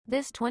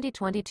This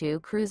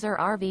 2022 Cruiser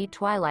RV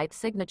Twilight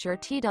Signature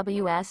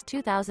TWS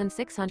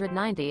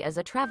 2690 is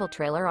a travel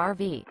trailer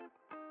RV.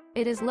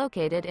 It is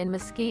located in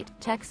Mesquite,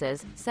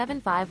 Texas,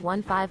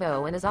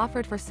 75150 and is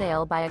offered for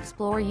sale by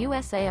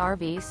ExploreUSA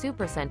RV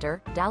Supercenter,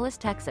 Dallas,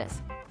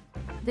 Texas.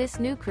 This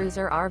new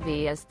cruiser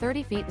RV is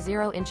 30 feet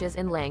 0 inches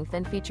in length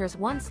and features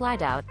 1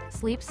 slide-out,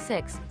 sleeps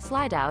 6,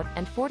 slide-out,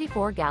 and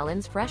 44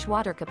 gallons fresh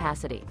water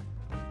capacity.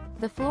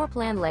 The floor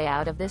plan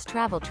layout of this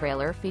travel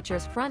trailer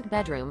features front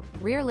bedroom,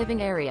 rear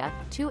living area,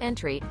 2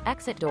 entry,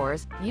 exit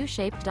doors,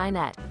 U-shaped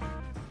dinette.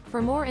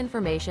 For more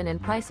information and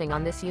pricing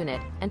on this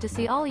unit, and to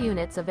see all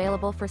units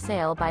available for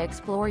sale by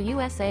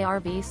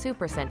ExploreUSA RV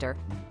Supercenter,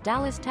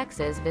 Dallas,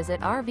 Texas,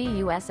 visit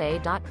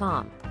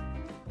RVUSA.com.